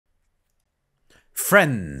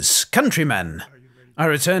Friends, countrymen, I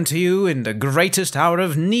return to you in the greatest hour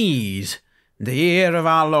of need, the year of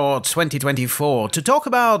our Lord 2024, to talk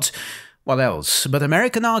about, what else but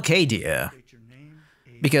American Arcadia.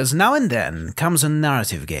 Because now and then comes a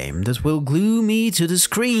narrative game that will glue me to the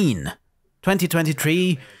screen.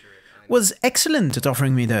 2023 was excellent at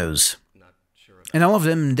offering me those. And all of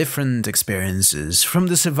them different experiences, from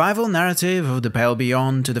the survival narrative of the Pale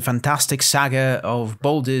Beyond to the fantastic saga of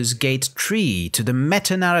Baldur's Gate 3 to the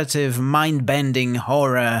meta-narrative mind-bending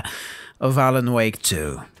horror of Alan Wake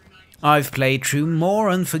 2. I've played through more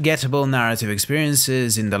unforgettable narrative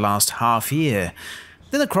experiences in the last half year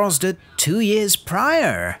than across the 2 years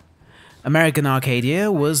prior. American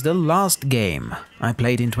Arcadia was the last game I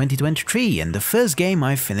played in 2023 and the first game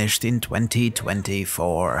I finished in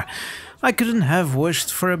 2024. I couldn't have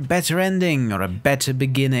wished for a better ending or a better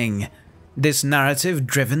beginning. This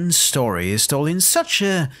narrative-driven story is told in such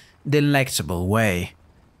a delectable way.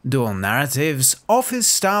 Dual narratives,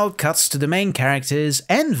 office-style cuts to the main characters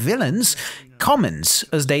and villains, comments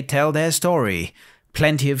as they tell their story,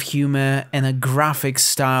 plenty of humor and a graphic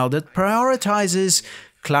style that prioritizes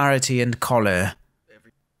clarity and color,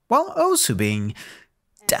 while also being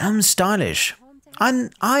damn stylish.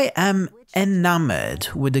 I am enamored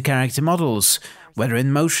with the character models, whether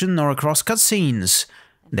in motion or across cutscenes.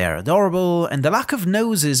 They're adorable, and the lack of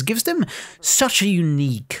noses gives them such a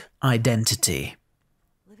unique identity.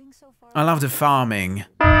 I love the farming.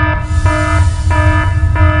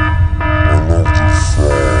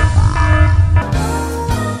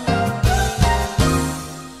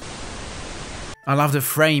 I love the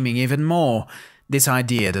framing even more. This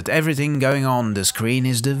idea that everything going on the screen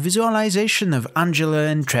is the visualization of Angela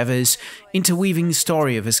and Trevor's interweaving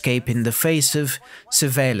story of escape in the face of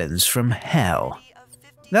surveillance from hell.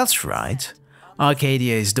 That's right.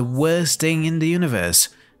 Arcadia is the worst thing in the universe,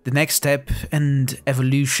 the next step and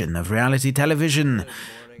evolution of reality television,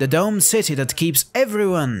 the domed city that keeps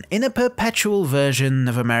everyone in a perpetual version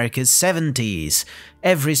of America's 70s,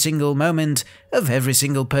 every single moment of every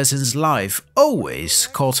single person's life always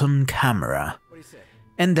caught on camera.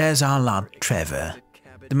 And there's our lad Trevor,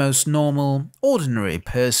 the most normal, ordinary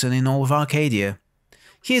person in all of Arcadia.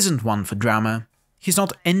 He isn't one for drama, he's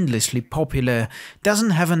not endlessly popular,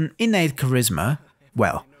 doesn't have an innate charisma,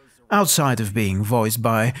 well, outside of being voiced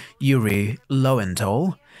by Yuri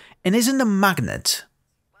Lowenthal, and isn't a magnet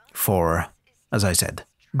for, as I said,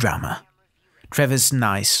 drama. Trevor's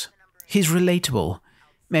nice, he's relatable,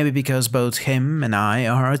 maybe because both him and I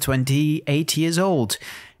are 28 years old,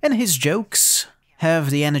 and his jokes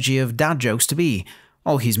have the energy of dad jokes to be.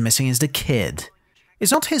 All he's missing is the kid.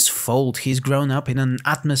 It's not his fault he's grown up in an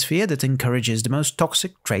atmosphere that encourages the most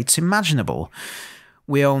toxic traits imaginable.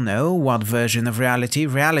 We all know what version of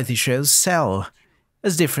reality shows sell.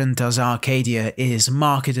 As different as Arcadia is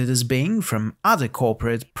marketed as being from other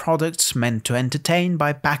corporate products meant to entertain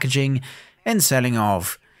by packaging and selling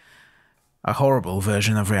of a horrible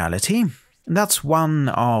version of reality, that's one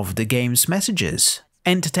of the game's messages.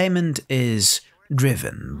 Entertainment is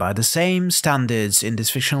driven by the same standards in this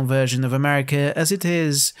fictional version of America as it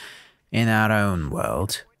is in our own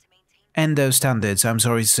world. And those standards, I'm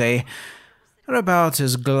sorry to say, are about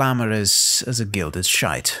as glamorous as a gilded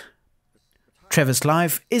shite. Trevor's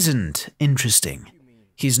life isn't interesting.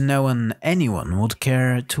 He's no one anyone would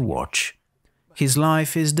care to watch. His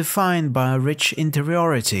life is defined by a rich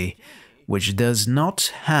interiority, which does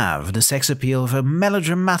not have the sex appeal of a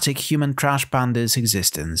melodramatic human trash panda's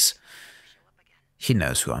existence. He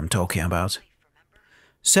knows who I'm talking about.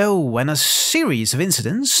 So, when a series of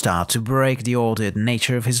incidents start to break the ordered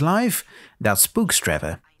nature of his life, that spooks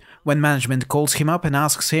Trevor. When management calls him up and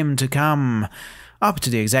asks him to come up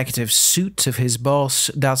to the executive suite of his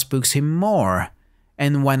boss, that spooks him more.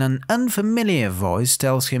 And when an unfamiliar voice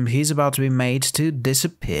tells him he's about to be made to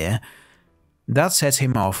disappear, that sets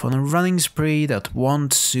him off on a running spree that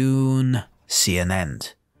won't soon see an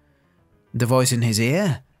end. The voice in his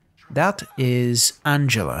ear? That is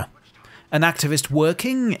Angela, an activist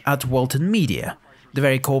working at Walton Media, the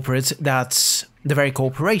very corporation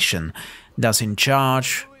that's in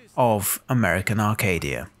charge of American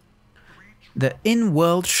Arcadia. The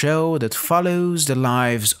in-world show that follows the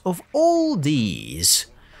lives of all these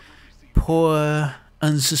poor,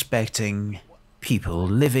 unsuspecting people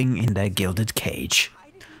living in their gilded cage.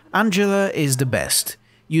 Angela is the best,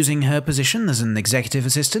 using her position as an executive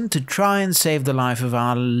assistant to try and save the life of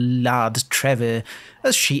our lad Trevor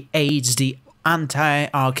as she aids the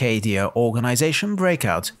anti-Arcadia organization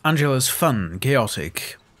Breakout. Angela's fun,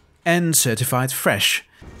 chaotic, and certified fresh.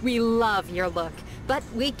 We love your look, but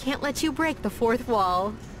we can't let you break the fourth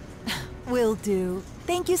wall. Will do.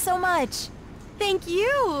 Thank you so much. thank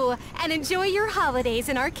you! And enjoy your holidays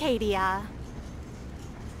in Arcadia.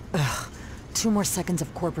 2 more seconds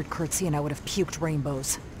of corporate curtsy and I would have puked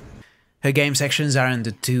rainbows. Her game sections are in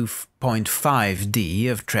the 2.5D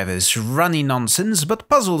of Trevor's runny nonsense but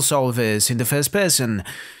puzzle solvers in the first person,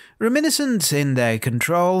 reminiscent in their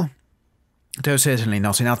control, though certainly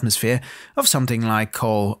not in atmosphere, of something like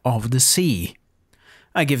Call of the Sea.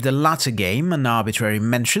 I give the latter game an arbitrary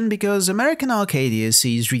mention because American Arcadia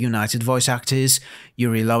sees reunited voice actors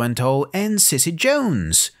Yuri Lowenthal and Cissy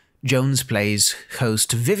Jones. Jones plays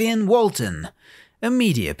host Vivian Walton, a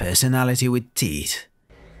media personality with teeth.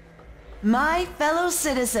 My fellow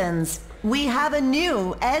citizens, we have a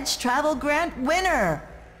new Edge Travel Grant winner.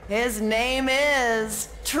 His name is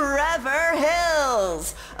Trevor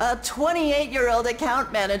Hills, a 28-year-old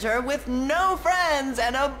account manager with no friends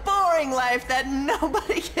and a boring life that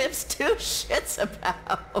nobody gives 2 shits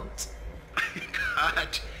about.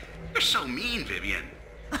 God, you're so mean, Vivian.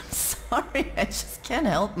 I'm sorry, I just can't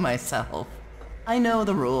help myself. I know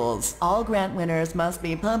the rules. All grant winners must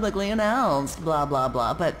be publicly announced, blah blah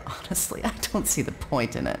blah, but honestly, I don't see the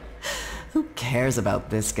point in it. Who cares about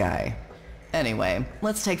this guy? Anyway,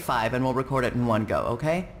 let's take 5 and we'll record it in one go,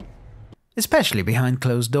 okay? Especially behind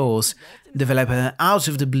closed doors, developer out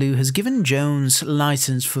of the blue has given Jones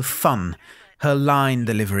license for fun, her line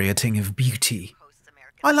delivery a thing of beauty.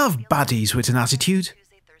 I love baddies with an attitude.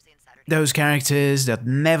 Those characters that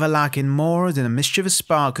never lack in more than a mischievous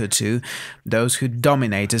spark or two, those who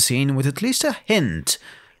dominate a scene with at least a hint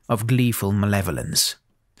of gleeful malevolence.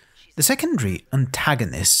 The secondary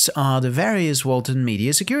antagonists are the various Walton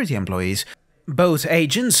Media security employees, both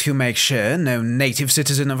agents who make sure no native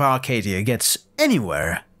citizen of Arcadia gets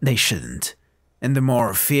anywhere they shouldn't, and the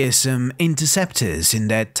more fearsome interceptors in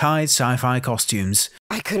their tight sci-fi costumes.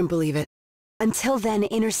 I couldn't believe it. Until then,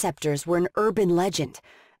 interceptors were an urban legend.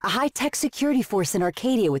 A high-tech security force in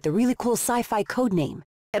Arcadia with a really cool sci-fi code name.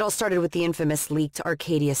 It all started with the infamous leaked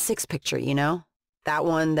Arcadia 6 picture, you know? That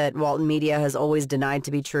one that Walton Media has always denied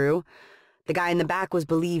to be true. The guy in the back was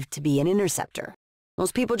believed to be an interceptor.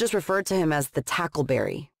 Most people just referred to him as the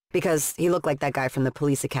Tackleberry, because he looked like that guy from the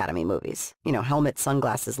Police Academy movies. You know, helmet,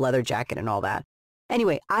 sunglasses, leather jacket, and all that.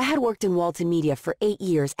 Anyway, I had worked in Walton Media for 8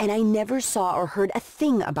 years, and I never saw or heard a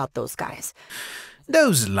thing about those guys.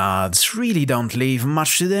 Those lads really don't leave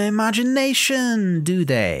much to their imagination, do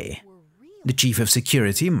they? The chief of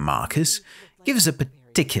security, Marcus, gives a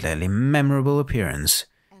particularly memorable appearance.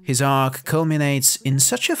 His arc culminates in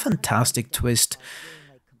such a fantastic twist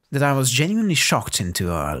that I was genuinely shocked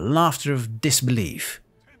into a laughter of disbelief.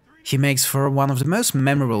 He makes for one of the most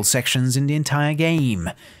memorable sections in the entire game.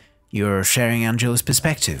 You're sharing Angela's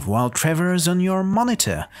perspective while Trevor is on your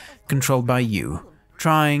monitor, controlled by you,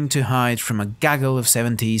 trying to hide from a gaggle of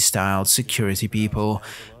 70s-style security people,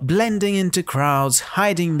 blending into crowds,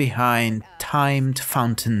 hiding behind timed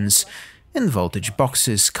fountains and voltage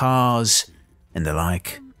boxes, cars, and the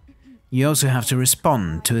like. You also have to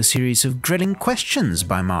respond to a series of grilling questions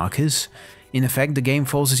by Marcus. In effect, the game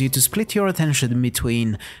forces you to split your attention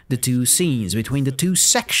between the 2 scenes, between the 2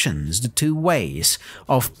 sections, the 2 ways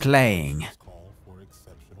of playing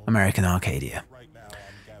American Arcadia.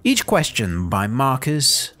 Each question by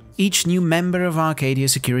Marcus, each new member of Arcadia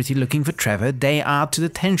security looking for Trevor, they add to the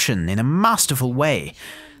tension in a masterful way.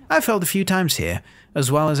 I felt a few times here,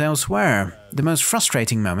 as well as elsewhere. The most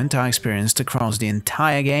frustrating moment I experienced across the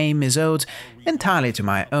entire game is owed entirely to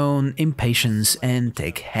my own impatience and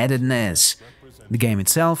thick-headedness. The game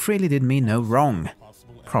itself really did me no wrong.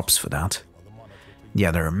 Props for that. The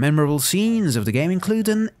other memorable scenes of the game include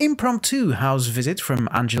an impromptu house visit from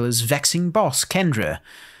Angela's vexing boss, Kendra,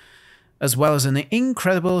 as well as an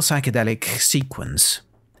incredible psychedelic sequence.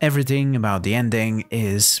 Everything about the ending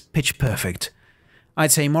is pitch perfect.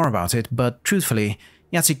 I'd say more about it, but truthfully,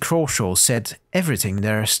 Yahtzee Crawshaw said everything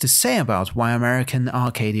there's to say about why American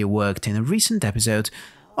Arcadia worked in a recent episode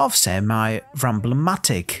of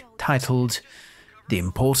Semi-Rumblematic titled The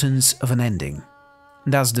Importance of an Ending.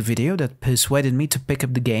 That's the video that persuaded me to pick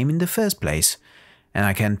up the game in the first place, and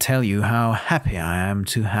I can tell you how happy I am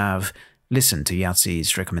to have listened to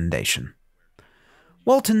Yahtzee's recommendation.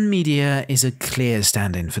 Walton Media is a clear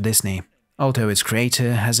stand-in for Disney, although its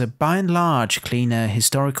creator has a by and large cleaner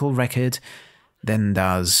historical record than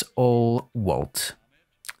does all Walt.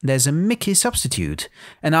 There's a Mickey substitute,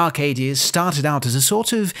 and Arcadia started out as a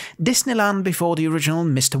sort of Disneyland before the original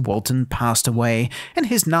Mr. Walton passed away and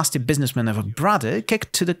his nasty businessman of a brother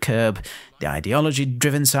kicked to the curb the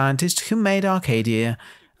ideology-driven scientist who made Arcadia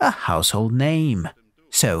a household name.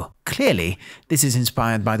 So, clearly, this is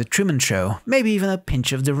inspired by The Truman Show, maybe even a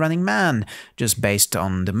pinch of The Running Man, just based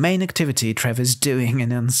on the main activity Trevor's doing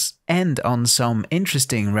and on some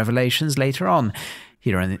interesting revelations later on.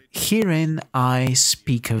 Herein I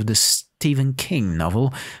speak of the Stephen King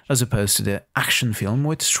novel, as opposed to the action film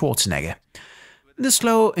with Schwarzenegger. The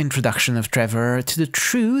slow introduction of Trevor to the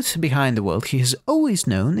truth behind the world he has always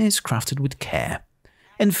known is crafted with care,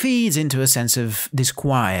 and feeds into a sense of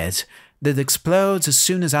disquiet that explodes as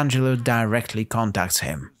soon as Angelo directly contacts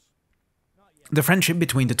him. The friendship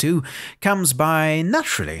between the two comes by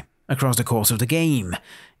naturally across the course of the game,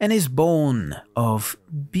 and is born of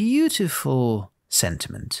beautiful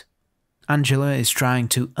sentiment. Angela is trying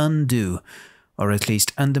to undo, or at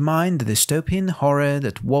least undermine, the dystopian horror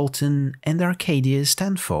that Walton and Arcadia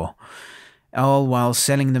stand for, all while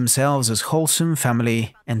selling themselves as wholesome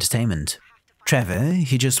family entertainment. Trevor,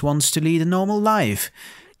 he just wants to lead a normal life,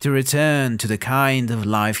 to return to the kind of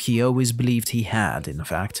life he always believed he had, in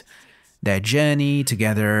fact. Their journey,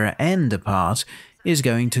 together and apart, is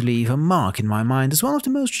going to leave a mark in my mind as one of the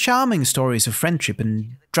most charming stories of friendship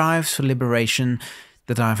and drives for liberation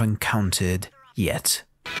that I've encountered yet.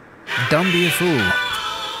 Don't be a fool.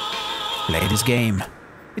 Play this game.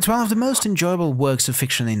 It's one of the most enjoyable works of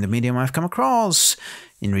fiction in the medium I've come across,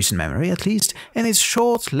 in recent memory at least, and its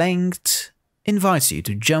short length invites you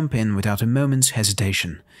to jump in without a moment's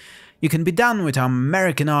hesitation. You can be done with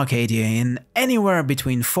American Arcadia in anywhere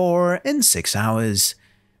between 4 and 6 hours.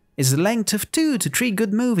 It's the length of 2 to 3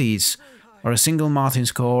 good movies, or a single Martin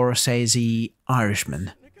Scorsese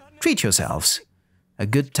Irishman. Treat yourselves. A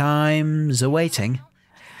good time's awaiting.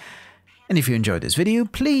 And if you enjoyed this video,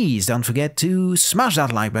 please don't forget to smash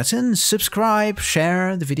that like button, subscribe,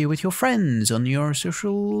 share the video with your friends on your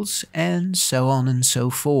socials, and so on and so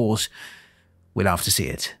forth. We love to see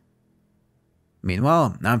it.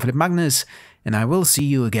 Meanwhile, I'm Philip Magnus, and I will see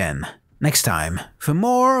you again next time for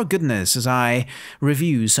more goodness as I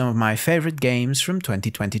review some of my favorite games from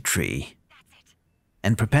 2023.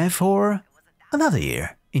 And prepare for another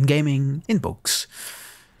year in gaming, in books,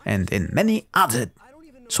 and in many other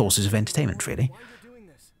sources of entertainment, really.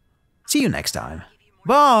 See you next time.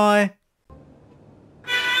 Bye!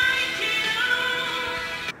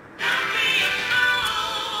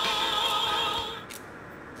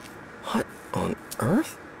 What on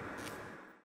earth?